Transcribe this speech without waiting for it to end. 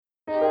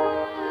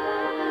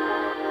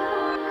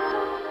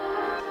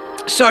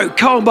So,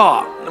 Karl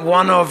Barth,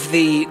 one of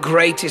the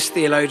greatest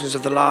theologians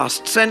of the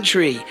last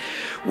century,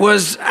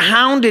 was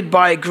hounded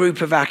by a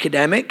group of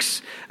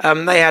academics.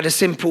 They had a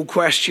simple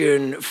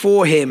question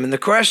for him, and the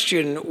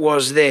question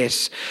was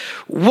this: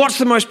 what's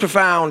the most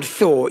profound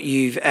thought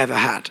you've ever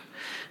had?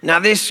 Now,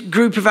 this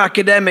group of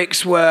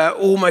academics were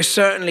almost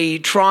certainly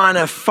trying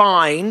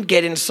to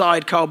get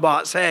inside Karl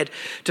Barth's head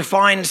to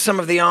find some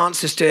of the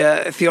answers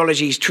to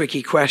theology's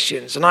tricky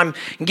questions. And I'm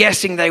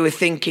guessing they were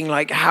thinking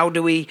like, how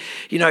do we,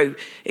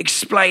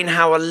 explain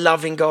how a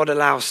loving God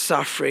allows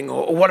suffering?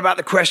 Or what about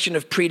the question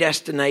of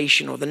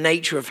predestination or the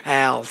nature of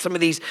hell? Some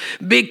of these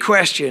big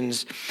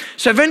questions.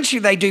 So eventually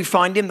they do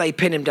find him. They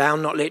pin him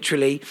down, not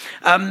literally.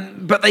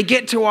 But they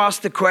get to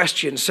ask the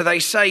question. So they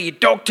say,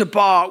 Dr.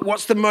 Barth,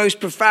 what's the most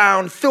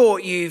profound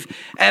thought you've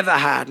ever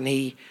had? And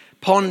he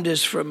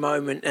ponders for a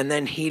moment, and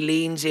then he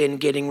leans in,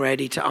 getting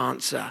ready to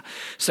answer.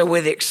 So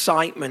with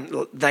excitement,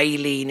 they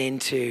lean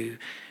into,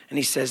 and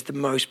he says, the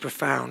most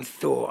profound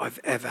thought I've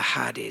ever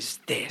had is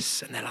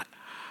this. And they're like,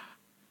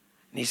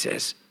 and he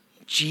says,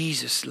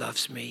 Jesus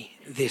loves me,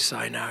 this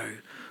I know,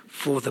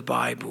 for the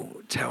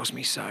Bible tells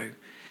me so.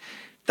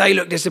 They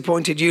look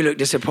disappointed, you look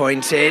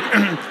disappointed.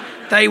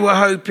 They were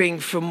hoping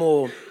for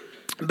more.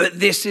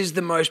 But this is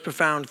the most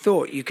profound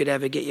thought you could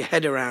ever get your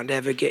head around,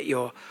 ever get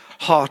your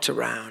heart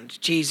around.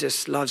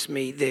 Jesus loves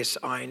me, this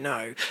I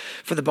know,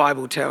 for the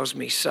Bible tells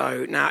me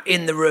so. Now,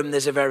 in the room,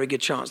 there's a very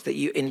good chance that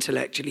you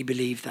intellectually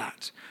believe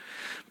that.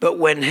 But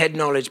when head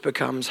knowledge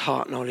becomes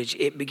heart knowledge,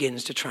 it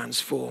begins to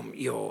transform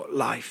your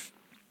life.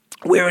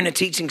 We're in a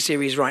teaching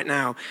series right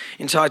now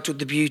entitled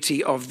The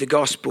Beauty of the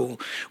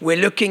Gospel. We're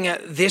looking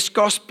at this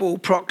gospel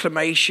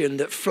proclamation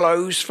that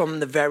flows from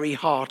the very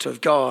heart of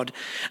God,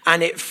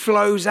 and it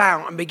flows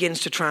out and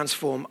begins to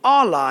transform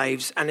our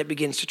lives, and it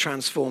begins to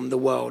transform the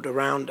world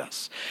around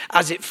us.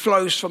 As it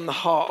flows from the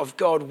heart of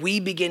God, we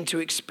begin to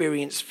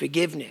experience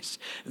forgiveness,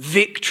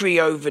 victory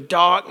over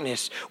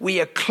darkness. We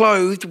are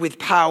clothed with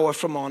power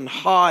from on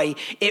high.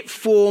 It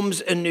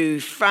forms a new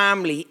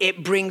family.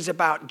 It brings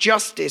about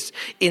justice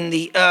in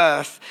the earth.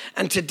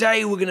 And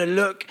today we're going to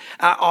look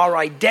at our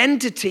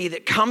identity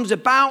that comes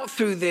about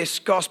through this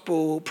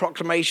gospel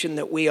proclamation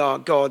that we are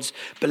God's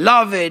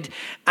beloved.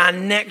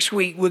 And next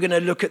week we're going to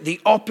look at the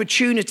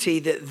opportunity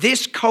that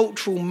this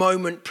cultural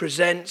moment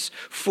presents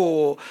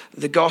for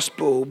the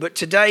gospel. But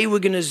today we're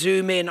going to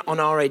zoom in on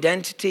our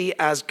identity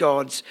as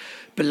God's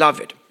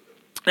beloved.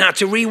 Now,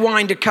 to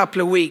rewind a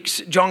couple of weeks,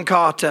 John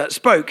Carter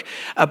spoke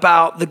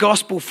about the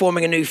gospel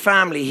forming a new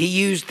family. He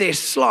used this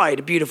slide,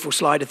 a beautiful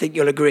slide, I think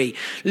you'll agree,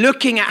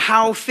 looking at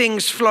how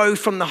things flow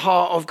from the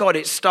heart of God.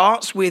 It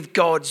starts with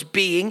God's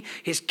being,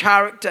 his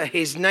character,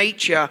 his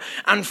nature,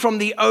 and from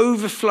the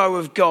overflow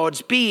of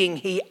God's being,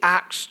 he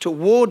acts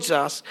towards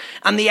us.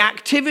 And the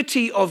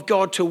activity of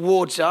God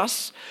towards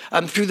us,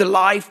 through the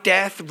life,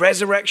 death,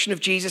 resurrection of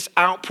Jesus,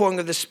 outpouring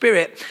of the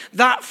Spirit,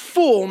 that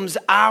forms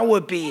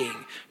our being.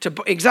 To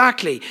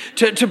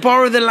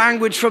borrow the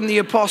language from the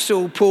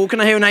Apostle Paul. Can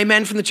I hear an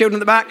amen from the children at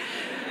the back?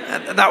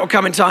 That will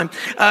come in time.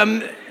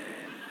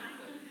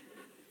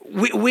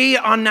 We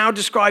are now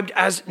described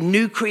as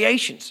new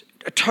creations.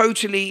 A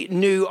totally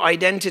new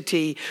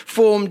identity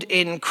formed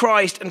in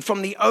Christ. And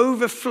from the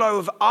overflow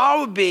of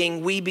our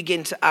being, we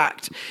begin to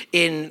act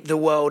in the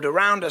world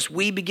around us.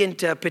 We begin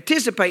to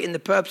participate in the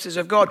purposes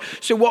of God.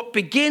 So what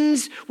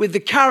begins with the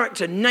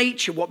character,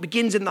 nature, what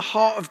begins in the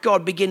heart of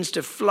God begins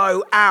to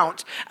flow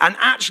out and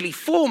actually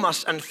form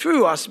us, and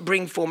through us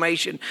bring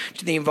formation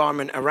to the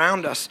environment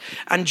around us.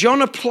 And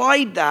John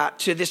applied that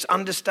to this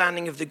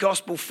understanding of the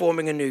gospel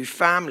forming a new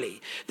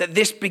family. That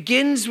this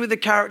begins with the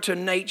character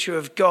and nature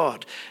of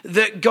God.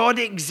 That God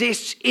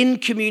exists in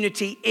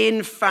community,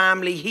 in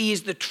family. He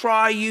is the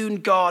triune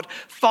God,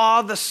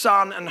 Father,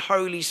 Son, and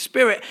Holy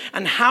Spirit.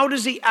 And how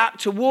does he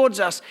act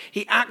towards us?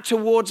 He acts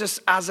towards us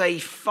as a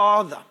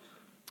father.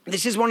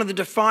 This is one of the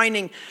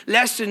defining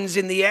lessons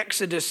in the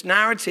Exodus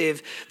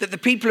narrative, that the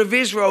people of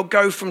Israel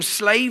go from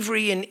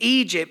slavery in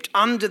Egypt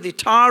under the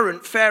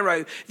tyrant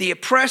Pharaoh, the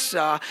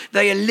oppressor.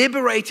 They are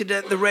liberated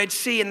at the Red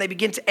Sea, and they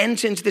begin to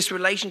enter into this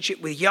relationship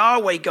with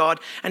Yahweh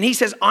God. And he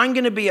says, I'm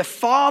going to be a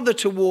father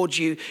towards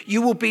you.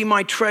 You will be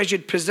my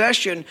treasured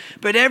possession.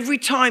 But every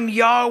time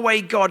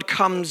Yahweh God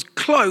comes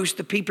close,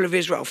 the people of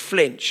Israel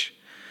flinch.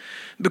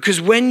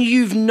 Because when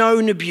you've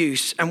known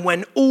abuse, and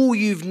when all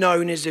you've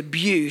known is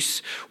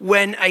abuse,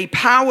 when a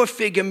power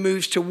figure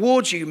moves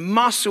towards you,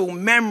 muscle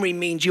memory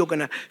means you're going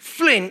to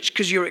flinch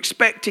because you're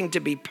expecting to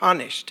be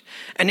punished.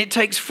 And it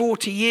takes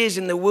 40 years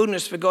in the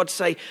wilderness for God to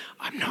say,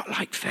 I'm not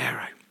like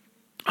Pharaoh.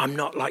 I'm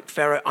not like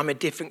Pharaoh. I'm a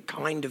different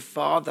kind of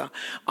father.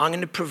 I'm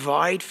going to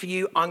provide for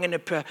you. I'm going to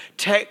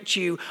protect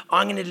you.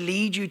 I'm going to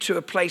lead you to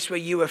a place where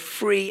you are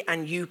free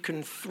and you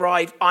can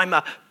thrive. I'm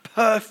a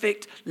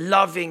perfect,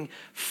 loving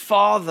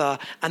Father,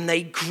 and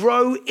they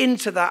grow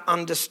into that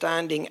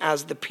understanding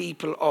as the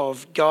people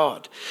of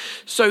God.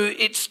 So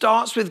it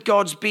starts with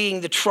God's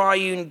being the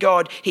triune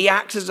God. He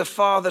acts as a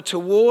father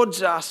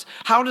towards us.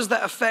 How does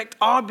that affect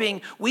our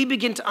being? We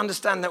begin to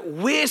understand that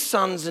we're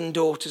sons and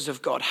daughters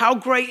of God. How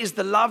great is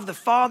the love the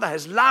Father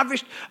has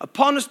lavished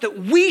upon us, that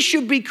we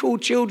should be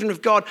called children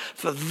of God,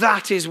 for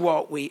that is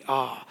what we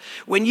are.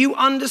 When you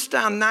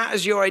understand that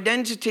as your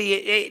identity,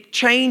 it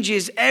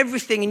changes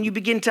everything, and you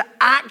begin to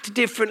act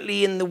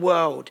differently in the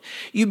world.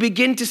 You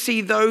begin to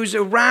see those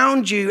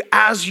around you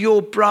as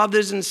your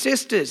brothers and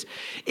sisters.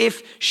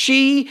 If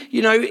she,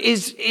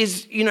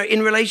 is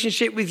in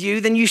relationship with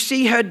you, then you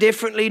see her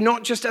differently,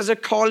 not just as a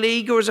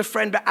colleague or as a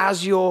friend, but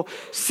as your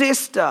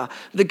sister.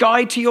 The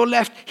guy to your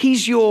left,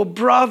 he's your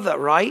brother,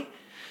 right?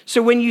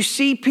 So when you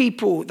see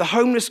people, the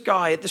homeless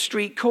guy at the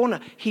street corner,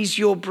 he's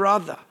your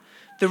brother.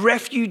 The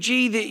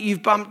refugee that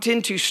you've bumped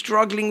into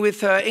struggling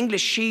with her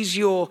English, she's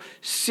your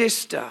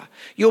sister.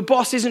 Your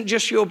boss isn't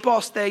just your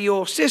boss, they're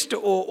your sister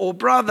or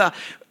brother.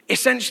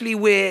 Essentially,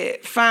 we're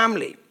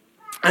family.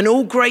 And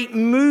all great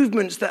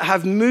movements that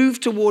have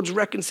moved towards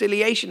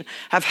reconciliation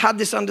have had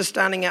this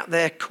understanding at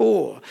their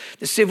core.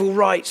 The civil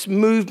rights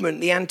movement,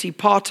 the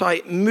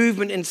anti-apartheid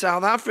movement in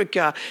South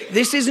Africa.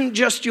 This isn't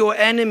just your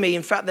enemy.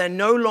 In fact, they're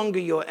no longer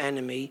your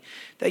enemy.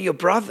 They're your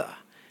brother.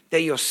 They're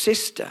your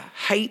sister.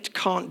 Hate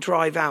can't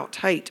drive out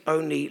hate.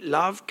 Only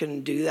love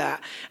can do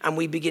that. And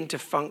we begin to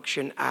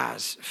function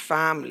as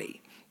family.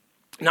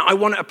 Now, I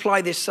want to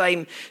apply this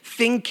same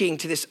thinking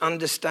to this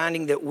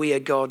understanding that we are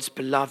God's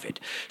beloved.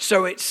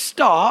 So it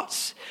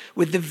starts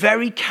with the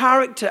very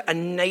character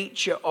and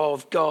nature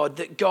of God,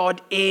 that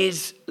God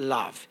is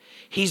love.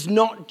 He's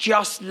not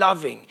just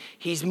loving.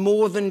 He's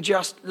more than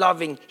just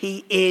loving.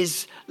 He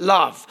is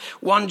love.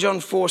 1 John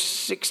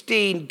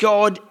 4:16,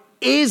 God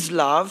is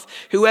love.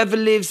 Whoever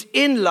lives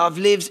in love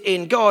lives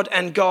in God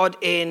and God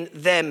in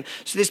them.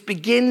 So this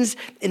begins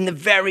in the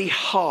very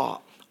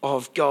heart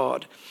of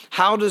God.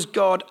 How does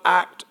God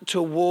act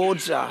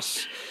towards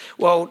us?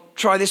 Well,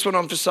 try this one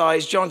on for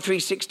size. John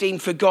 3:16,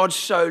 for God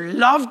so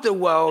loved the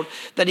world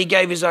that he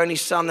gave his only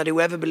son, that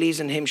whoever believes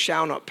in him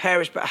shall not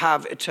perish but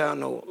have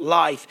eternal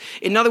life.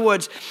 In other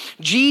words,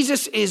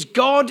 Jesus is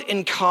God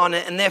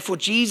incarnate, and therefore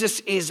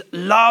Jesus is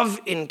love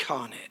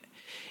incarnate.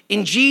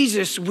 In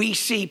Jesus, we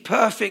see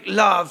perfect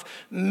love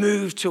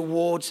move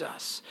towards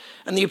us.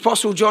 And the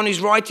Apostle John, who's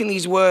writing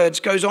these words,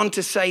 goes on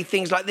to say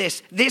things like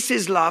this. This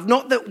is love,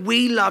 not that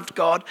we loved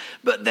God,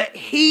 but that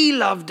he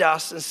loved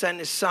us and sent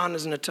his son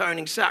as an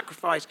atoning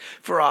sacrifice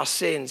for our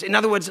sins. In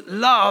other words,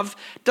 love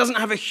doesn't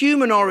have a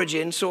human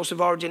origin, source of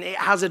origin. It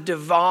has a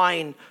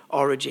divine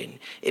origin.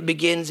 It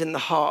begins in the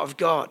heart of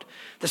God.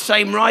 The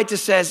same writer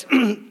says,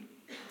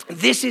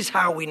 this is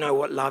how we know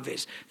what love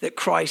is, that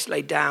Christ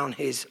laid down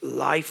his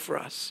life for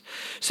us.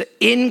 So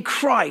in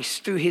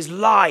Christ, through his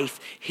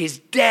life, his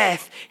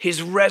death,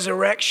 his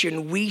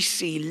resurrection, we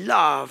see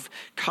love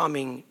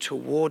coming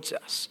towards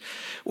us.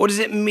 What does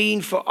it mean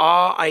for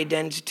our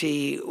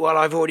identity? Well,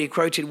 I've already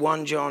quoted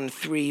 1 John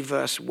 3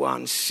 verse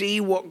 1.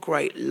 See what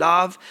great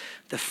love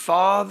the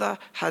Father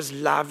has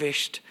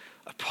lavished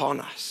upon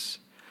us.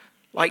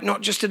 Like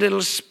not just a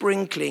little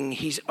sprinkling,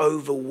 he's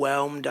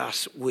overwhelmed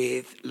us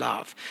with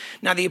love.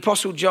 Now, the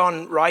Apostle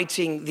John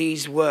writing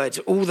these words,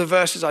 all the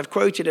verses I've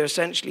quoted are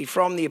essentially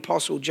from the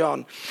Apostle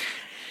John.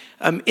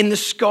 In the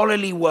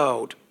scholarly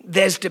world,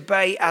 there's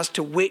debate as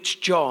to which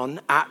John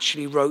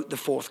actually wrote the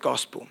fourth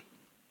gospel.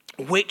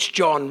 Which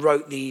John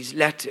wrote these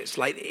letters.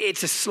 Like,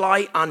 it's a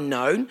slight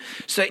unknown.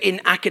 So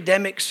in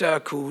academic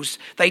circles,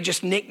 they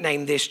just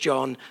nicknamed this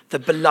John the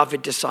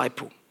beloved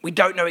disciple. We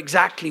don't know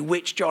exactly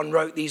which John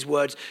wrote these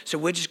words, so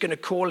we're just going to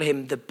call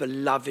him the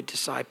beloved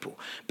disciple,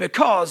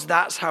 because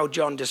that's how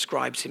John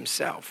describes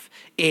himself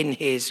in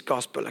his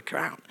gospel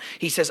account.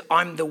 He says,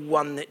 I'm the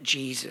one that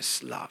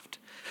Jesus loved.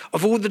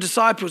 Of all the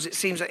disciples, it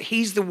seems that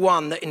he's the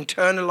one that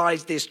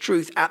internalized this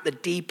truth at the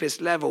deepest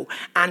level,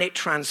 and it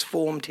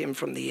transformed him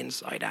from the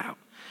inside out.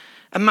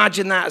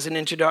 Imagine that as an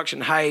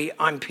introduction. Hey,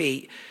 I'm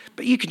Pete,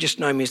 but you can just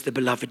know me as the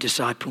beloved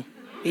disciple,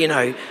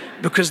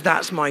 because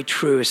that's my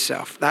truest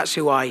self. That's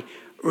who I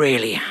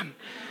really am.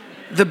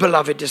 The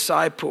beloved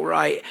disciple,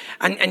 right?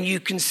 And you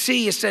can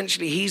see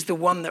essentially he's the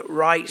one that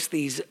writes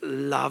these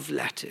love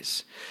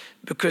letters,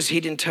 because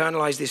he'd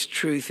internalized this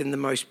truth in the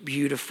most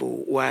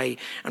beautiful way.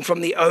 And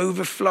from the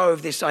overflow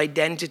of this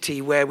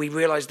identity, where we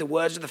realize the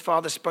words of the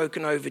Father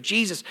spoken over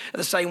Jesus are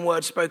the same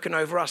words spoken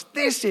over us.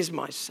 This is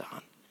my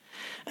son,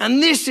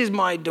 and this is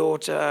my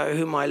daughter,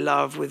 whom I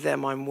love. With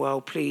them I'm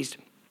well pleased.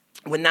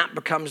 When that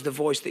becomes the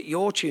voice that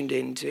you're tuned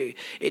into,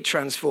 it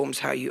transforms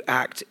how you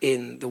act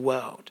in the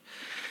world.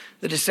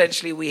 That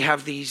essentially we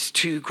have these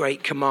two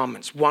great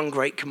commandments, one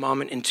great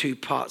commandment in two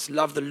parts.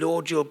 Love the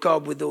Lord your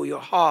God with all your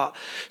heart,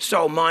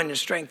 soul, mind, and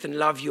strength, and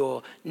love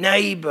your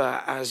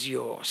neighbor as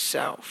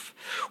yourself.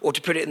 Or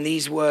to put it in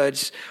these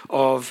words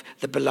of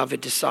the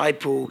beloved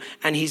disciple,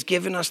 and he's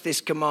given us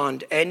this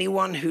command: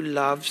 anyone who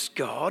loves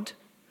God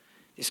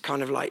this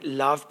kind of like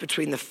love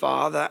between the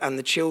father and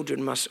the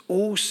children must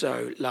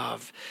also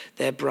love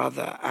their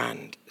brother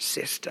and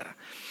sister.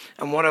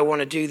 And what I want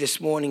to do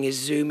this morning is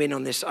zoom in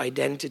on this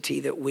identity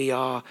that we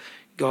are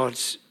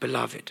God's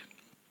beloved.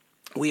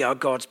 We are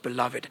God's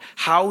beloved.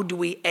 How do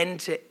we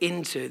enter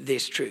into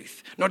this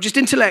truth? Not just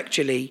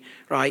intellectually,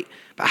 right?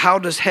 But how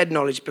does head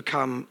knowledge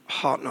become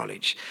heart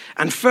knowledge?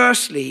 And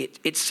firstly,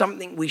 it's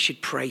something we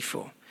should pray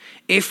for.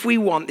 If we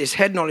want this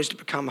head knowledge to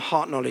become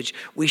heart knowledge,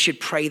 we should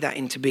pray that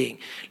into being.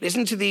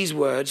 Listen to these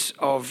words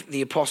of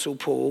the Apostle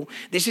Paul.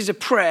 This is a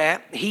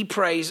prayer he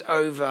prays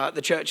over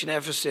the church in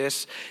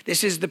Ephesus.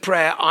 This is the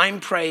prayer I'm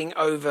praying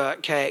over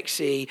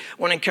KXC.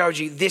 I want to encourage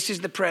you, this is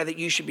the prayer that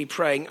you should be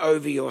praying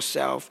over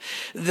yourself.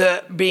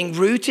 The being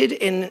rooted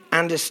in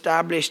and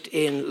established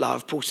in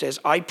love, Paul says,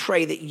 I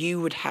pray that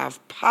you would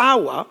have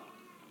power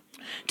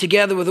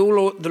together with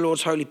all the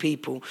Lord's holy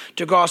people,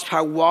 to grasp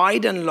how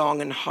wide and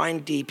long and high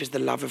and deep is the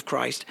love of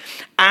Christ,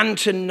 and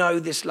to know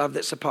this love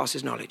that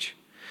surpasses knowledge.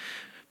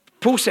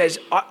 Paul says,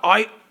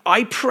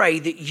 I pray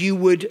that you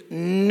would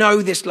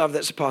know this love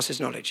that surpasses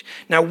knowledge.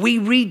 Now, we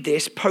read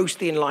this post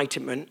the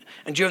Enlightenment,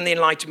 and during the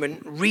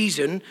Enlightenment,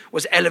 reason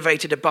was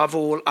elevated above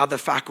all other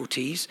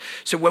faculties.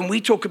 So when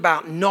we talk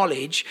about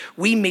knowledge,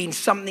 we mean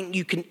something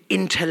you can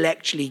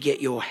intellectually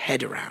get your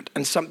head around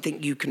and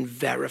something you can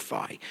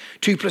verify.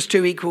 2 +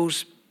 2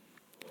 equals...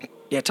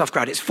 Yeah, tough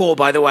crowd. It's 4,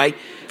 by the way.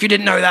 If you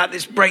didn't know that,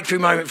 this breakthrough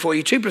moment for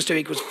you. 2 + 2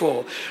 equals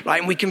 4. Right,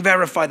 and we can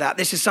verify that.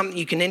 This is something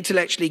you can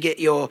intellectually get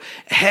your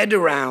head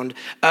around.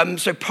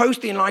 So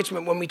post the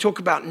Enlightenment, when we talk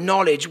about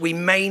knowledge, we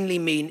mainly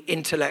mean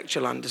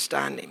intellectual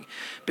understanding.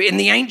 But in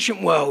the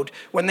ancient world,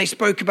 when they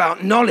spoke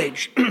about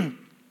knowledge,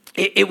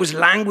 it was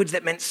language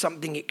that meant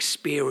something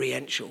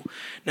experiential.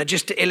 Now,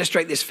 just to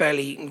illustrate this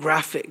fairly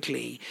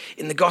graphically,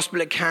 in the gospel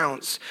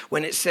accounts,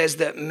 when it says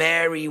that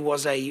Mary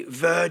was a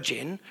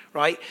virgin,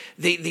 right,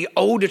 the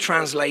older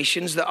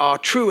translations that are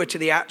truer to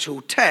the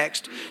actual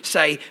text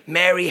say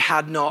Mary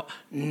had not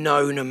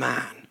known a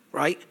man,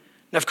 right?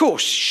 Now, of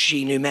course,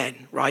 she knew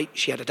men, right?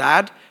 She had a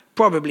dad,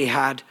 probably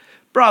had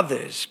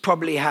brothers,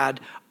 probably had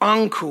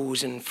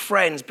uncles and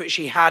friends, but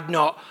she had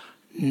not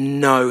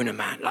known a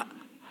man.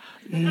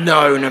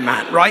 Known a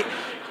man, right?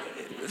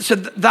 So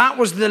that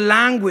was the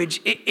language.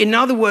 In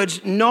other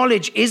words,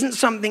 knowledge isn't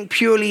something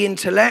purely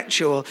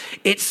intellectual.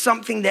 It's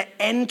something that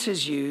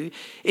enters you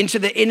into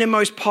the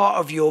innermost part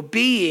of your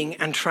being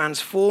and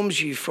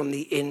transforms you from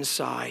the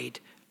inside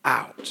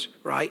out,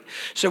 right?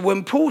 So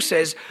when Paul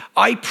says,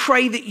 I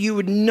pray that you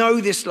would know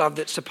this love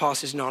that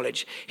surpasses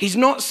knowledge, he's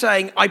not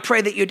saying, I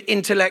pray that you'd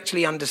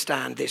intellectually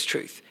understand this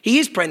truth. He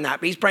is praying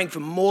that, but he's praying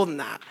for more than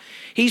that.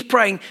 He's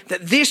praying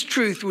that this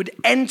truth would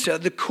enter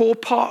the core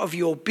part of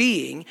your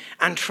being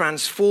and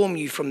transform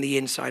you from the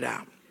inside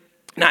out.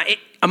 Now,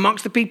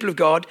 amongst the people of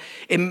God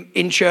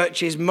in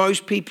churches,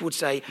 most people would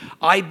say,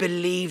 I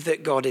believe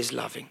that God is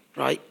loving,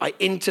 right? I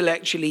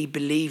intellectually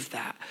believe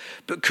that.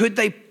 But could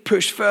they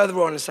push further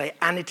on and say,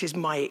 and it is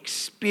my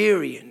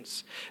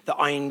experience that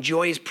I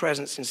enjoy his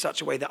presence in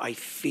such a way that I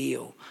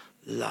feel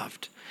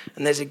loved?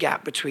 And there's a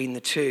gap between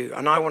the two.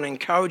 And I want to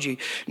encourage you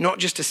not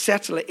just to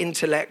settle at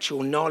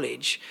intellectual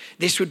knowledge.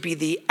 This would be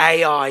the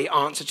AI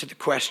answer to the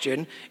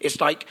question.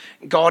 It's like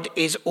God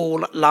is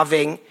all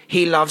loving.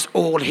 He loves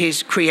all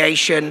his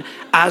creation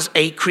as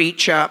a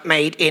creature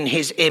made in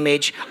his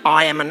image.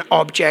 I am an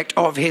object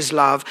of his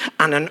love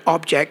and an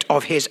object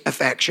of his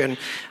affection.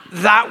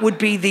 That would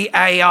be the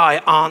AI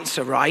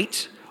answer,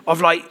 right? Of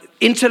like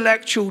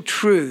intellectual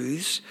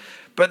truths.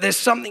 But there's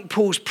something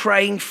Paul's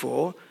praying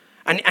for.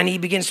 And he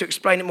begins to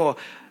explain it more.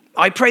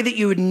 I pray that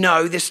you would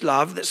know this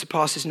love that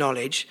surpasses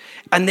knowledge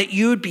and that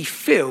you would be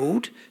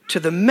filled to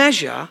the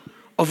measure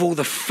of all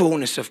the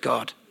fullness of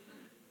God.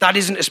 That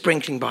isn't a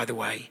sprinkling, by the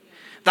way.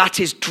 That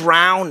is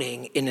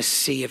drowning in a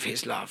sea of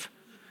his love.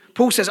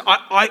 Paul says,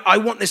 I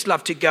want this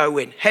love to go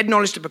in, head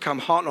knowledge to become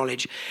heart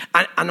knowledge.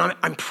 And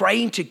I'm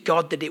praying to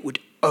God that it would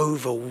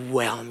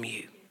overwhelm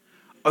you.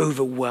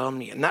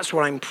 Overwhelm you. And that's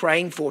what I'm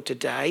praying for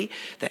today,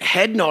 that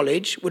head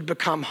knowledge would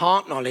become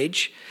heart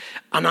knowledge.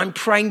 And I'm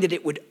praying that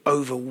it would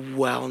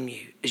overwhelm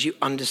you as you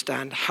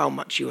understand how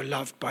much you are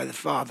loved by the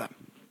Father.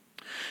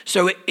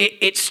 So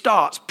it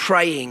starts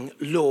praying,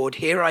 Lord,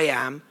 here I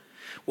am.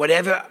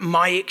 Whatever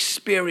my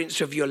experience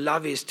of your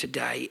love is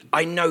today,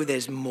 I know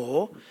there's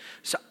more.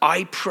 So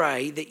I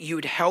pray that you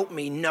would help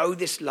me know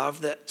this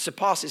love that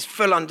surpasses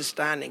full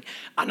understanding.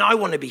 And I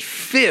want to be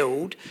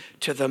filled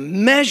to the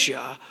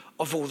measure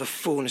of all the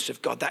fullness of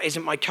God. That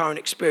isn't my current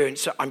experience,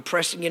 so I'm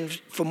pressing in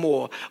for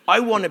more. I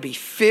want to be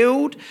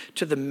filled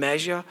to the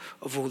measure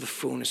of all the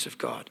fullness of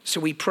God. So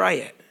we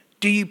pray it.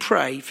 Do you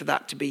pray for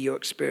that to be your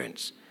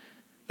experience?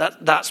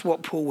 That's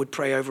what Paul would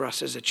pray over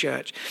us as a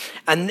church.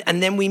 And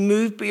then we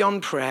move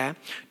beyond prayer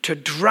to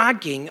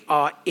dragging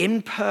our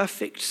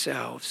imperfect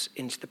selves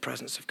into the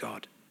presence of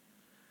God.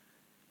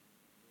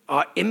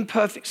 Our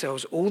imperfect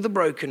selves, all the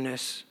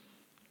brokenness,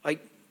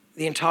 like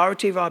the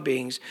entirety of our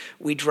beings,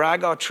 we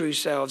drag our true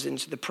selves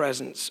into the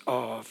presence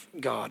of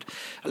God.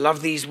 I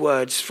love these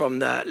words from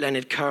the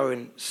Leonard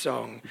Cohen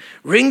song.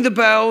 Ring the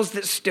bells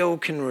that still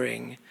can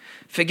ring.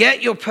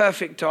 Forget your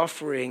perfect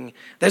offering.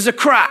 There's a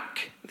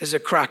crack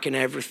in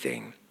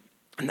everything.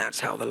 And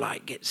that's how the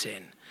light gets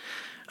in.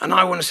 And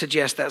I want to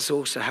suggest that's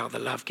also how the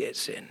love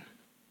gets in.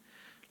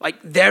 Like,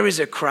 there is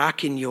a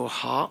crack in your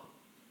heart.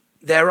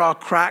 There are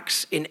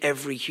cracks in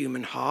every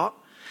human heart.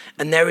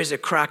 And there is a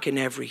crack in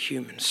every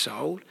human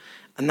soul.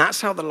 And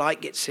that's how the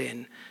light gets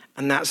in.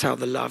 And that's how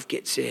the love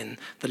gets in.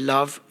 The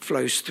love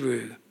flows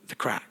through the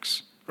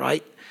cracks,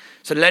 right?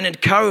 So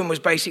Leonard Cohen was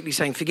basically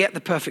saying, forget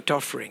the perfect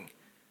offering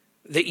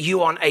that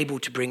you aren't able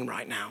to bring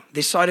right now.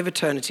 This side of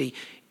eternity,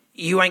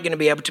 you ain't going to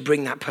be able to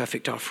bring that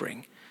perfect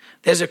offering.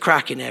 There's a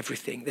crack in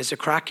everything. There's a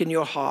crack in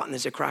your heart and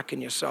there's a crack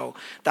in your soul.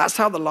 That's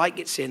how the light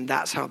gets in.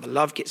 That's how the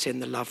love gets in.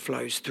 The love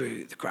flows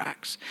through the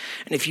cracks.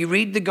 And if you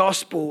read the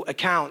gospel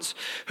accounts,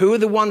 who are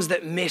the ones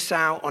that miss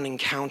out on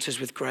encounters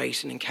with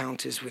grace and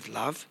encounters with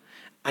love?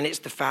 And it's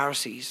the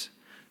Pharisees,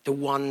 the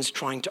ones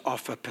trying to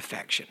offer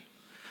perfection.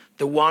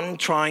 The one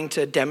trying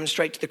to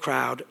demonstrate to the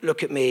crowd,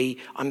 look at me,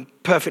 I'm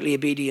perfectly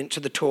obedient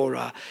to the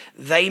Torah.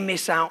 They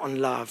miss out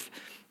on love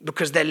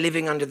because they're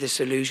living under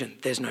this illusion.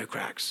 There's no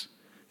cracks.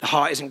 The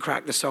heart isn't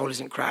cracked, the soul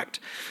isn't cracked.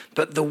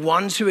 But the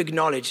ones who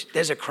acknowledge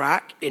there's a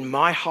crack in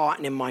my heart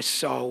and in my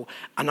soul,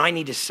 and I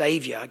need a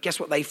savior, guess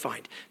what they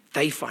find?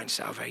 They find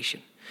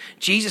salvation.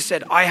 Jesus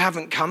said, I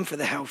haven't come for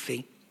the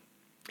healthy.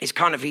 He's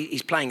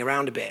playing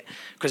around a bit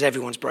because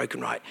everyone's broken,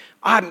 right?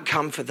 I haven't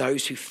come for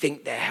those who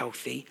think they're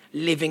healthy,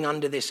 living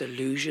under this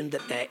illusion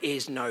that there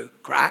is no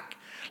crack.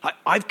 Like,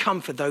 I've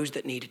come for those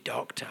that need a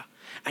doctor.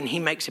 And he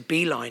makes a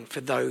beeline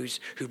for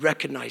those who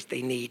recognize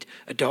they need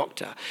a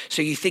doctor.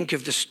 So you think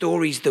of the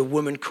stories, the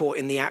woman caught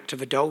in the act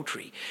of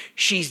adultery.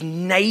 She's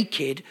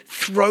naked,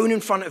 thrown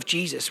in front of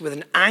Jesus with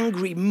an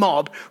angry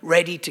mob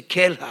ready to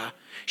kill her.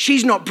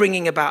 She's not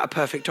bringing about a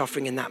perfect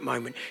offering in that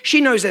moment.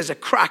 She knows there's a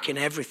crack in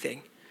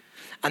everything.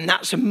 And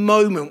that's a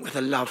moment where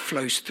the love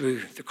flows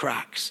through the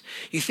cracks.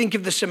 You think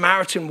of the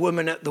Samaritan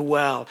woman at the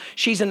well.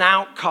 She's an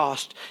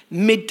outcast,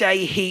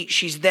 midday heat.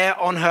 She's there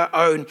on her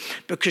own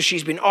because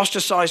she's been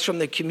ostracized from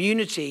the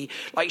community.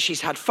 Like,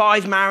 she's had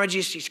 5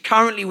 marriages. She's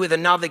currently with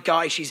another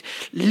guy. She's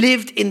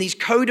lived in these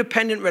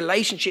codependent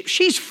relationships.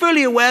 She's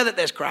fully aware that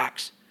there's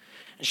cracks.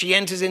 And she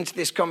enters into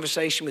this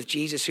conversation with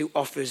Jesus, who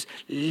offers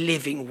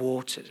living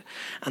water.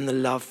 And the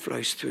love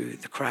flows through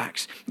the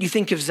cracks. You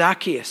think of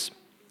Zacchaeus,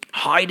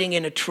 hiding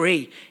in a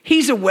tree.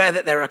 He's aware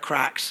that there are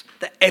cracks,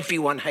 that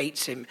everyone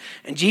hates him.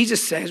 And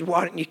Jesus says,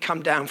 why don't you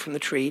come down from the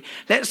tree?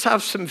 Let's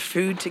have some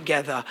food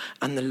together.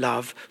 And the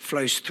love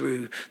flows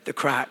through the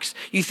cracks.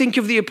 You think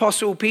of the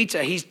Apostle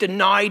Peter. He's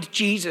denied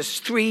Jesus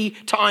 3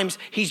 times.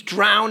 He's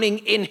drowning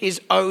in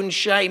his own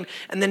shame.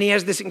 And then he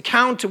has this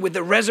encounter with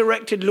the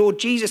resurrected Lord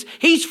Jesus.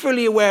 He's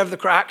fully aware of the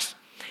cracks.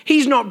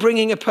 He's not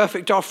bringing a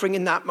perfect offering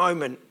in that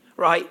moment,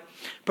 right?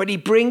 But he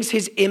brings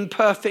his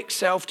imperfect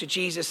self to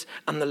Jesus,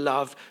 and the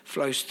love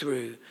flows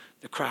through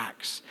the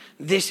cracks.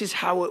 This is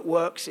how it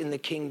works in the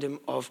kingdom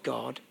of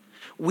God.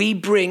 We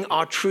bring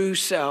our true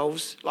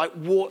selves, like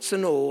warts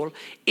and all,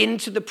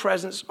 into the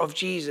presence of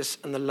Jesus,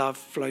 and the love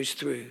flows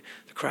through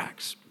the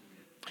cracks.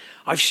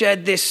 I've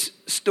shared this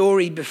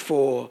story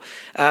before,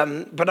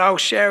 but I'll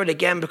share it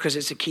again because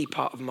it's a key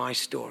part of my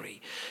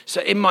story.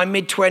 So in my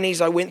mid-20s,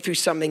 I went through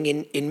something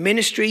in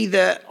ministry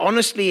that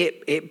honestly,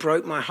 it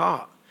broke my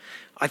heart.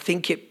 I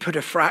think it put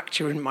a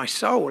fracture in my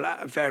soul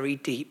at a very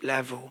deep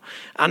level.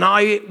 And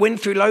I went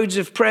through loads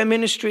of prayer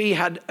ministry,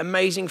 had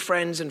amazing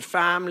friends and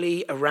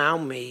family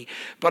around me,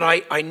 but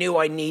I knew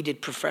I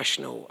needed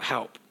professional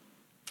help.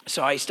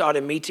 So I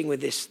started meeting with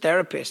this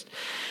therapist.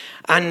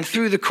 And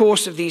through the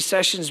course of these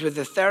sessions with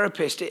the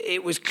therapist,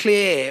 it was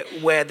clear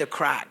where the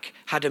crack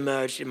had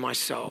emerged in my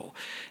soul.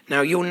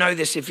 Now, you'll know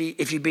this if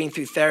you've been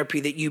through therapy,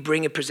 that you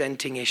bring a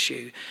presenting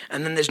issue.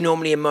 And then there's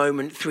normally a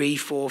moment 3,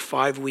 4,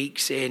 5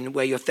 weeks in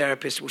where your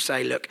therapist will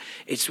say, look,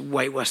 it's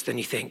way worse than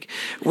you think.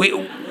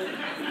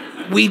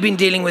 We've been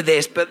dealing with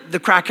this, but the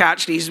crack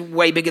actually is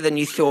way bigger than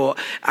you thought.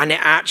 And it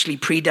actually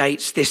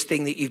predates this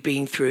thing that you've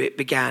been through. It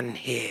began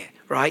here.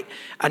 Right?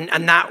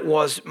 And that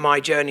was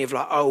my journey of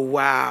like, oh,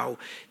 wow,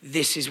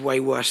 this is way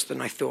worse than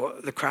I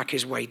thought. The crack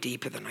is way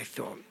deeper than I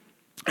thought.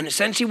 And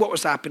essentially what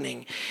was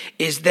happening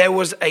is there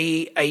was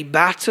a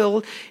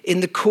battle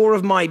in the core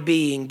of my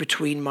being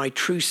between my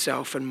true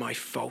self and my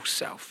false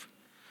self.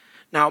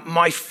 Now,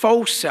 my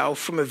false self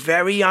from a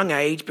very young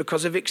age,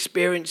 because of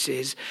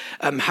experiences,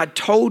 had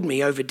told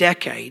me over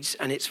decades,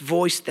 and its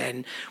voice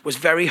then was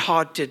very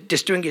hard to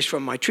distinguish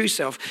from my true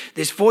self.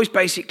 This voice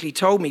basically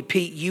told me,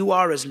 Pete, you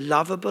are as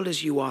lovable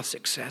as you are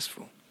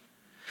successful.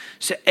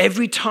 So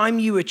every time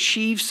you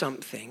achieve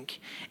something,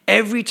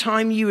 every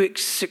time you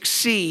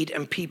succeed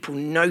and people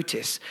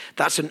notice,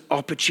 that's an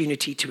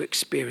opportunity to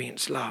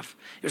experience love.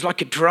 It was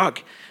like a drug.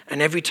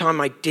 And every time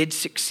I did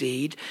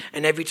succeed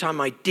and every time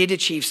I did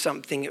achieve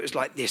something, it was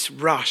like this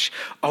rush.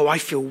 Oh, I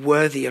feel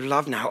worthy of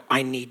love now.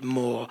 I need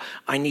more.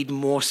 I need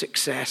more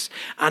success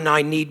and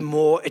I need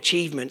more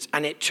achievements.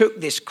 And it took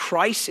this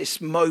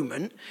crisis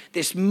moment,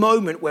 this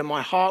moment where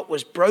my heart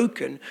was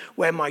broken,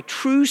 where my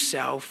true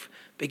self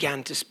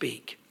began to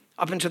speak.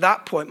 Up until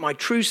that point, my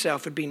true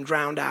self had been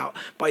drowned out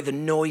by the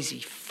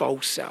noisy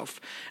false self.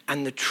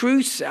 And the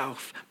true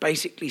self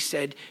basically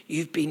said,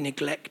 you've been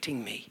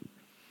neglecting me.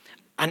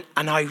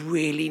 And I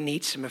really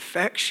need some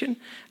affection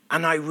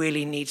and I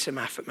really need some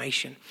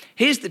affirmation.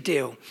 Here's the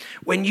deal.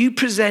 When you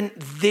present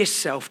this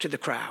self to the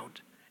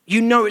crowd,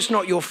 you know it's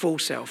not your full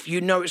self.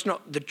 You know it's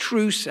not the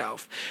true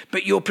self,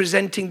 but you're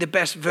presenting the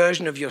best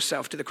version of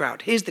yourself to the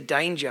crowd. Here's the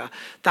danger.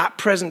 That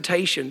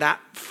presentation, that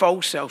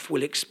false self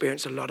will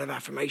experience a lot of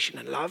affirmation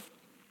and love,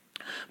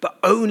 but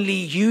only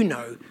you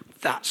know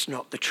that's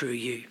not the true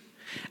you.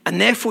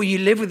 And therefore you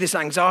live with this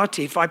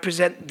anxiety. If I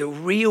present the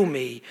real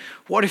me,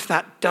 what if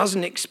that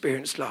doesn't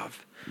experience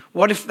love?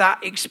 What if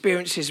that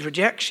experiences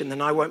rejection?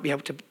 Then I won't be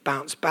able to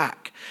bounce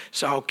back.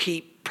 So I'll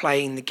keep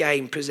playing the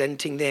game,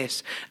 presenting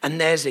this, and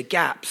there's a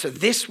gap. So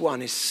this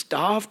one is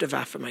starved of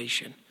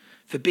affirmation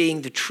for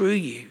being the true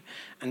you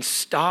and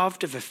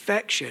starved of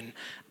affection,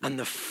 and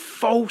the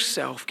false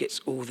self gets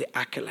all the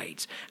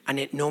accolades. And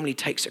it normally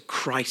takes a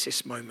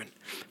crisis moment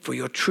for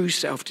your true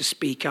self to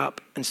speak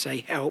up and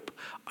say, help,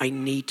 I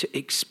need to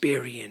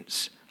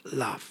experience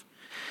love.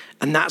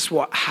 And that's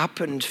what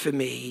happened for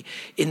me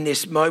in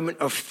this moment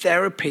of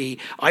therapy.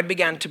 I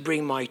began to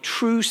bring my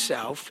true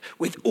self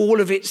with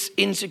all of its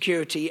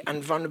insecurity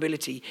and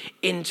vulnerability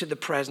into the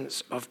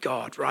presence of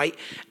God, right?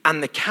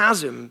 And the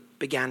chasm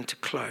began to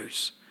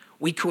close.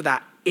 We call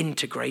that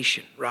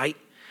integration, right?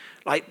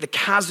 Like the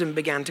chasm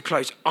began to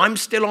close. I'm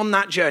still on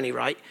that journey,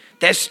 right?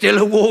 There's still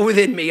a war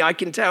within me. I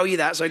can tell you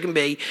that, so can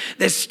be.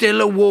 There's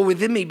still a war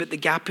within me, but the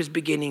gap is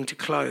beginning to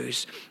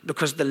close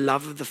because the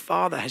love of the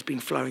Father has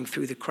been flowing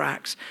through the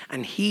cracks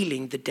and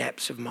healing the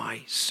depths of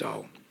my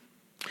soul.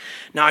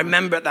 Now, I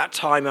remember at that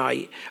time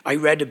I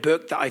read a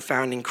book that I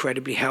found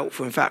incredibly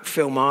helpful. In fact,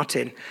 Phil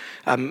Martin,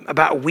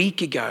 about a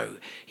week ago,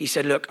 he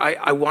said, look,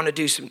 I want to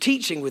do some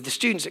teaching with the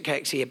students at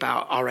KXE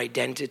about our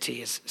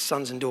identity as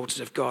sons and daughters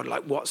of God.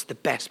 Like, what's the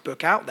best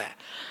book out there?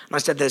 And I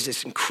said, there's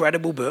this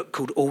incredible book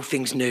called All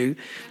Things New.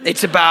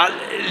 It's about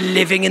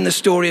living in the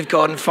story of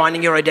God and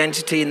finding your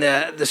identity in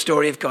the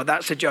story of God.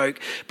 That's a joke,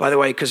 by the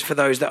way, because for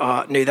those that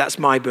are new, that's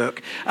my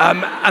book.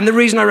 And the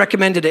reason I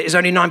recommended it is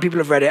only 9 people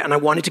have read it, and I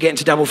wanted to get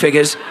into double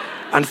figures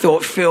and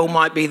thought Phil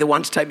might be the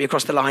one to take me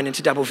across the line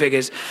into double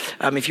figures.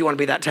 If you want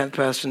to be that 10th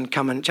person,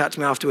 come and chat to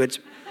me afterwards.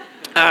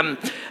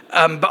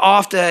 But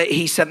after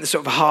he sent the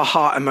sort of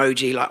heart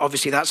emoji, like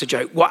obviously that's a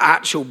joke, what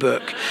actual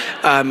book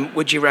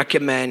would you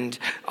recommend?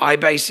 I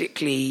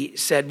basically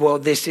said, well,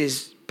 this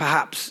is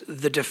perhaps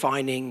the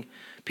defining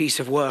piece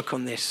of work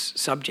on this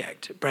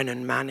subject,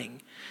 Brennan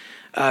Manning,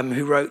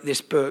 who wrote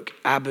this book,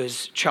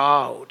 Abba's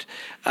Child.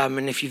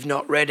 And if you've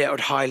not read it, I would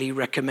highly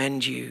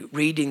recommend you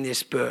reading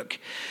this book.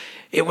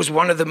 It was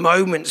one of the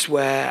moments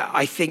where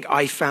I think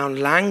I found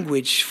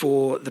language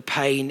for the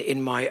pain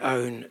in my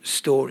own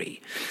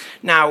story.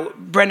 Now,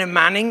 Brennan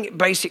Manning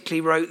basically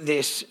wrote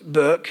this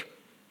book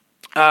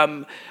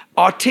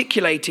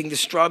articulating the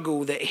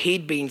struggle that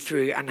he'd been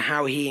through and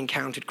how he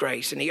encountered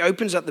grace. And he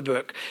opens up the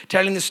book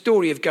telling the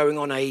story of going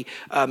on a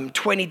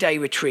 20-day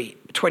retreat,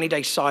 a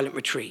 20-day silent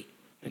retreat.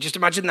 And just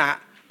imagine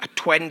that. A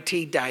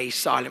 20-day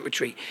silent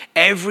retreat.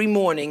 Every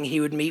morning he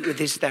would meet with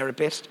his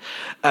therapist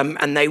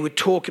and they would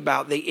talk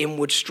about the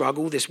inward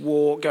struggle, this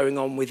war going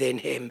on within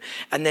him.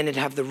 And then he'd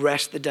have the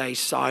rest of the day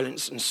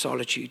silence and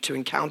solitude to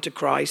encounter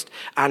Christ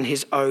and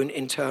his own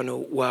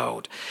internal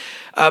world.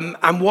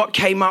 And what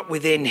came up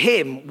within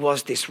him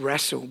was this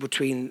wrestle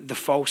between the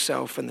false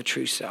self and the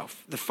true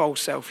self. The false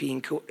self he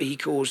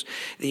calls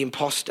the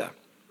imposter.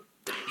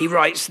 He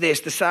writes this,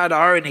 the sad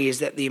irony is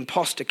that the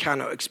imposter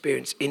cannot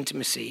experience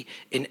intimacy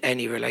in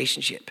any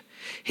relationship.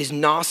 His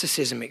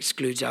narcissism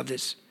excludes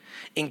others.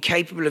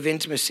 Incapable of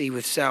intimacy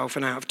with self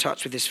and out of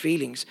touch with his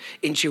feelings,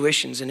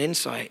 intuitions and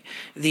insight,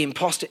 the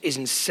imposter is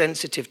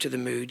insensitive to the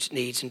moods,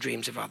 needs and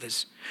dreams of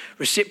others.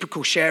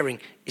 Reciprocal sharing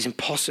is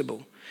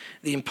impossible.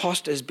 The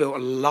imposter has built a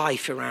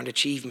life around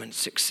achievement,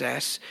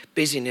 success,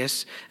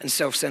 busyness, and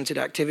self-centered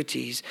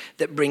activities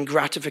that bring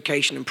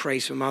gratification and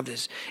praise from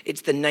others.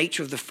 It's the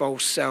nature of the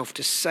false self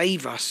to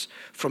save us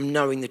from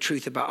knowing the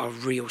truth about our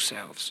real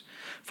selves,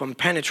 from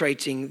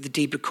penetrating the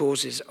deeper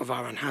causes of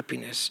our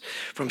unhappiness,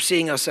 from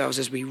seeing ourselves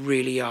as we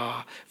really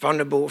are,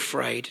 vulnerable,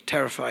 afraid,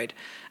 terrified,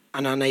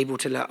 and unable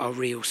to let our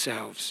real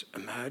selves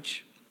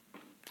emerge.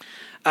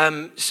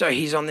 So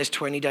he's on this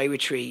 20-day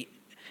retreat.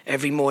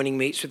 Every morning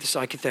meets with the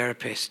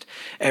psychotherapist.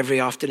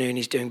 Every afternoon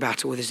he's doing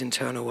battle with his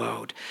internal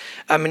world.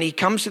 And he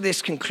comes to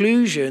this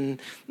conclusion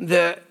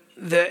that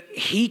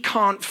he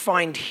can't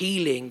find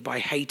healing by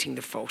hating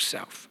the false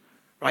self,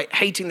 right?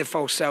 Hating the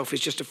false self is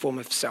just a form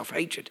of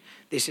self-hatred.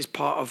 This is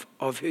part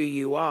of who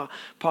you are,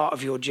 part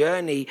of your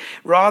journey.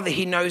 Rather,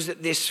 he knows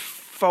that this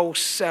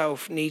false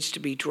self needs to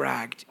be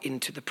dragged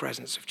into the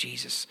presence of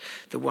Jesus,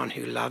 the one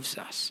who loves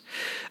us.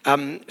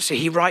 So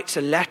he writes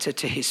a letter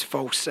to his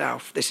false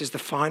self. This is the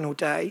final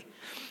day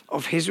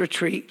of his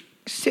retreat.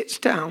 He sits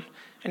down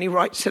and he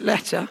writes a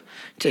letter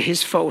to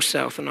his false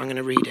self, and I'm going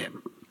to read it.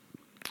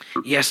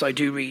 Yes, I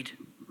do read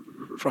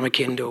from a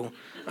Kindle,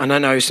 and I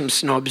know some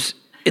snobs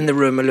in the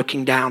room are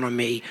looking down on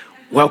me.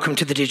 Welcome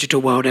to the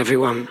digital world,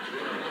 everyone.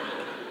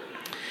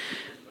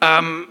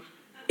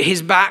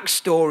 His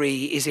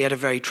backstory is he had a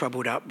very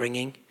troubled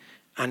upbringing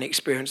and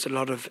experienced a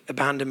lot of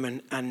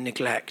abandonment and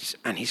neglect.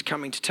 And he's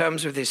coming to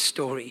terms with this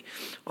story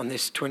on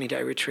this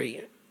 20-day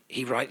retreat.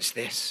 He writes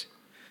this.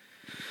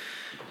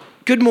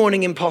 Good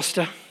morning,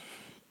 imposter.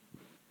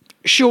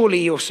 Surely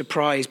you're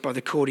surprised by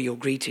the cordial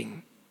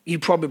greeting. You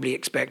probably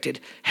expected,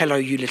 hello,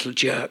 you little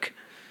jerk,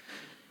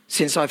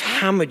 since I've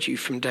hammered you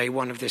from day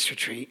one of this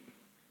retreat.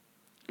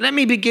 Let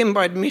me begin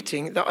by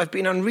admitting that I've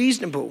been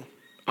unreasonable,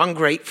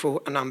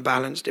 ungrateful, and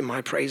unbalanced in my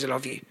appraisal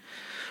of you.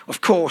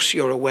 Of course,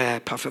 you're aware,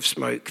 puff of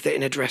smoke, that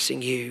in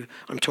addressing you,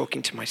 I'm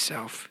talking to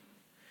myself.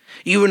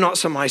 You are not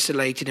some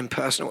isolated,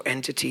 impersonal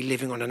entity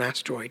living on an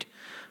asteroid,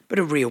 but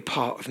a real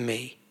part of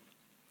me.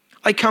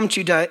 I come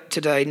to you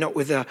today not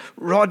with a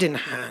rod in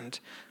hand,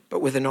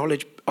 but with an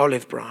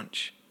olive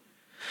branch.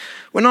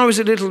 When I was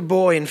a little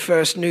boy and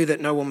first knew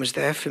that no one was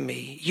there for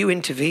me, you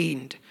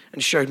intervened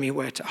and showed me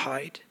where to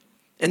hide.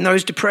 In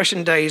those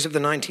depression days of the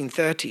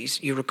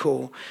 1930s, you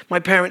recall, my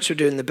parents were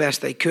doing the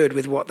best they could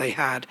with what they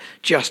had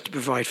just to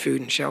provide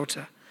food and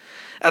shelter.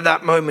 At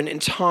that moment in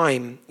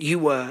time, you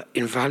were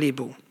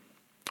invaluable.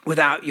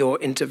 Without your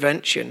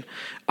intervention,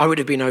 I would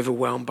have been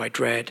overwhelmed by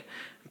dread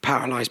and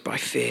paralyzed by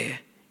fear.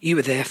 You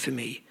were there for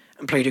me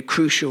and played a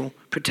crucial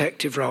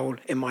protective role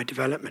in my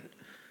development.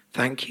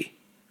 Thank you.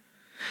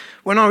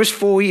 When I was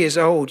 4 years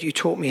old, you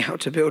taught me how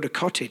to build a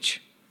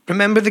cottage.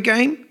 Remember the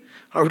game?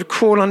 I would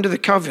crawl under the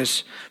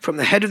covers from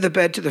the head of the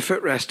bed to the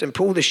footrest and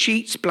pull the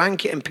sheets,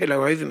 blanket, and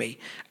pillow over me,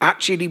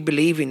 actually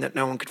believing that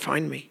no one could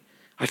find me.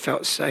 I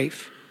felt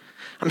safe.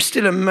 I'm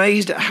still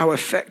amazed at how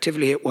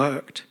effectively it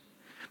worked.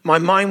 My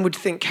mind would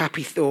think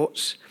happy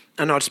thoughts,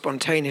 and I'd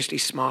spontaneously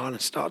smile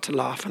and start to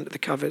laugh under the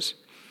covers.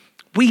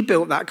 We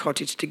built that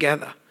cottage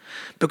together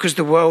because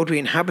the world we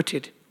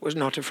inhabited was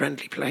not a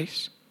friendly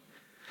place.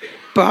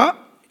 But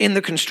in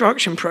the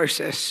construction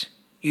process,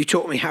 you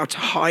taught me how to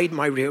hide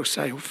my real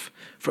self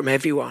from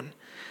everyone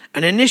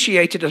and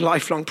initiated a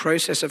lifelong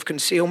process of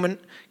concealment,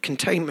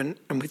 containment,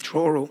 and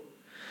withdrawal.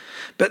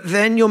 But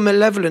then your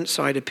malevolent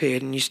side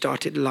appeared and you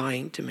started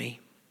lying to me.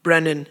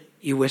 Brennan,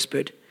 you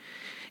whispered,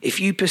 if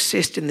you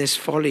persist in this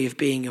folly of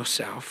being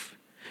yourself,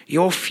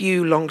 your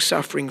few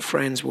long-suffering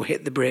friends will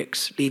hit the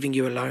bricks, leaving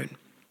you alone.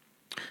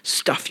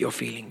 Stuff your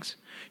feelings,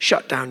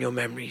 shut down your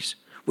memories,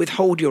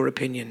 withhold your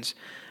opinions,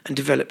 and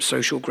develop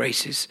social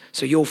graces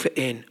so you'll fit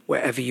in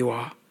wherever you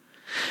are.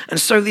 And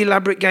so the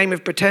elaborate game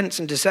of pretense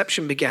and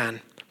deception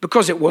began.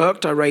 Because it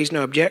worked, I raised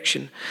no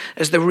objection.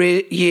 As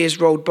the years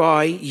rolled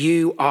by,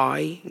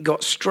 I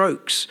got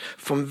strokes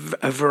from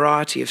a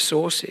variety of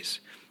sources.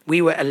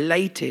 We were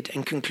elated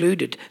and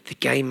concluded the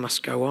game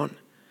must go on.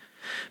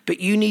 But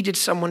you needed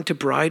someone to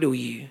bridle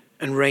you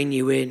and rein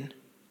you in.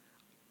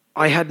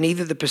 I had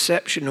neither the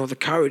perception nor the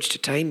courage to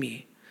tame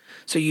you,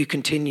 so you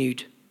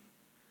continued,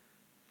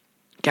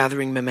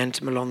 gathering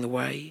momentum along the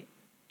way.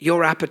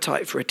 Your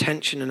appetite for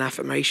attention and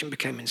affirmation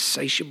became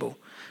insatiable.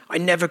 I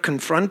never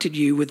confronted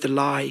you with the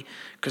lie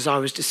because I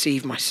was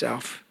deceived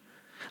myself.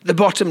 The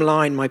bottom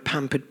line, my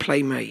pampered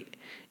playmate,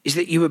 is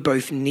that you are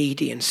both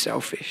needy and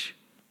selfish.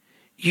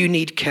 You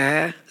need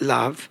care,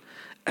 love,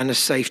 and a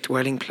safe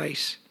dwelling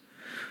place.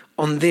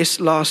 On this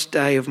last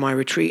day of my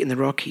retreat in the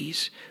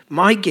Rockies,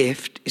 my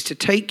gift is to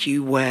take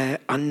you where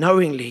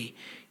unknowingly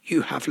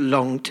you have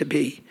longed to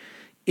be,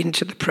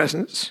 into the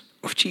presence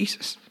of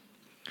Jesus.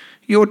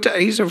 Your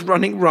days of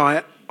running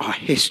riot are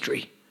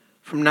history.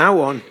 From now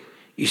on,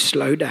 you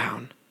slow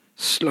down,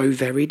 slow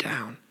very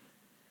down.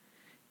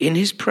 In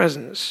his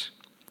presence,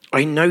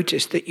 I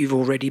noticed that you've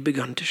already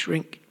begun to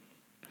shrink.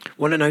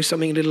 Want to know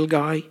something, little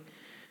guy?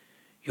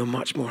 You're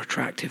much more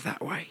attractive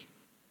that way.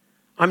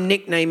 I'm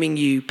nicknaming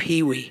you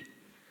Pee-wee.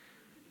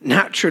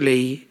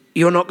 Naturally,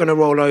 you're not going to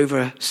roll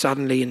over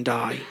suddenly and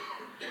die.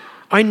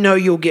 I know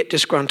you'll get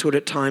disgruntled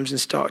at times and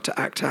start to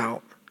act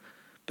out.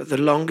 But the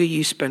longer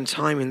you spend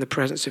time in the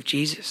presence of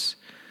Jesus,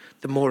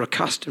 the more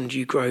accustomed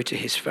you grow to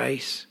his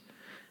face,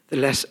 the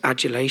less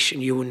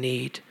adulation you will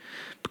need,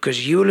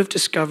 because you will have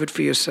discovered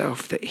for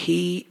yourself that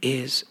he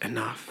is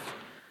enough.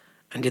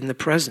 And in the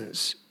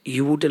presence,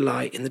 you will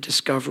delight in the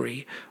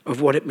discovery of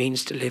what it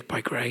means to live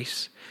by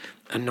grace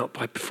and not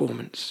by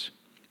performance.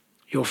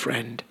 Your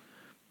friend,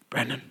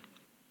 Brennan.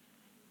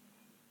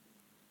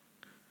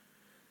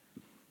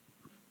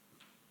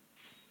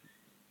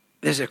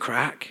 There's a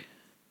crack.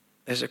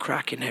 There's a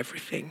crack in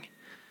everything.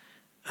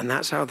 And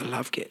that's how the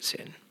love gets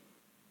in.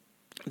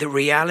 The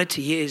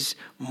reality is,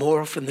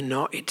 more often than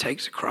not, it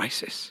takes a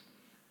crisis.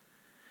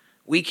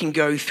 we can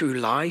go through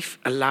life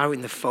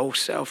allowing the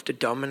false self to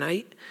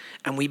dominate,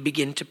 and we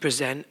begin to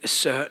present a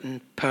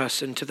certain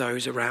person to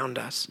those around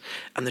us.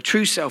 And the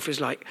true self is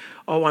like,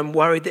 oh, I'm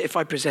worried that if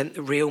I present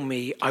the real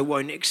me, I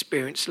won't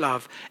experience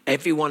love.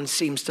 Everyone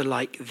seems to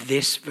like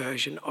this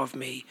version of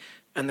me.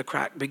 And the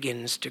crack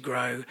begins to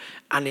grow,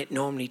 and it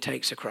normally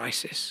takes a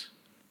crisis.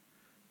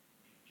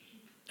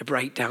 A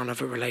breakdown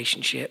of a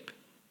relationship,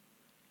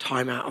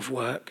 time out of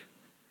work,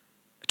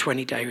 a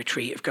 20-day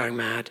retreat of going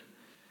mad,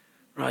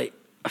 right?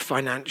 A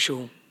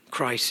financial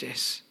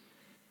crisis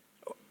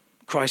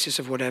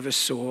of whatever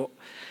sort.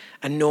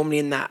 And normally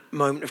in that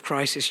moment of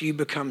crisis, you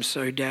become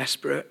so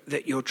desperate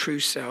that your true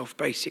self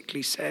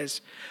basically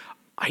says,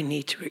 I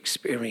need to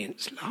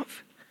experience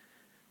love.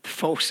 The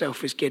false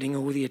self is getting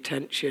all the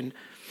attention.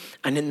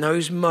 And in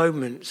those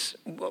moments,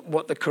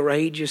 what the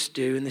courageous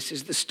do, and this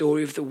is the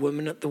story of the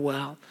woman at the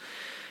well,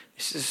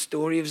 this is the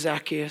story of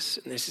Zacchaeus,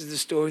 and this is the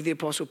story of the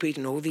Apostle Peter,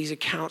 and all these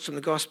accounts from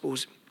the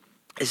Gospels.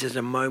 This is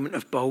a moment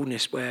of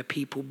boldness where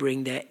people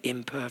bring their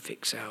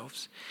imperfect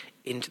selves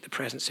into the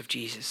presence of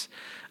Jesus,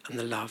 and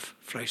the love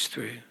flows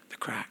through the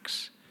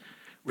cracks.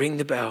 Ring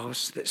the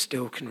bells that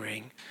still can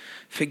ring.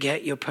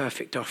 Forget your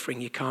perfect offering.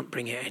 You can't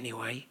bring it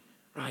anyway,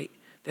 right?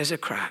 There's a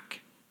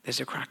crack. There's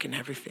a crack in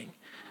everything.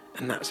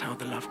 And that's how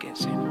the love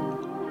gets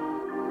in.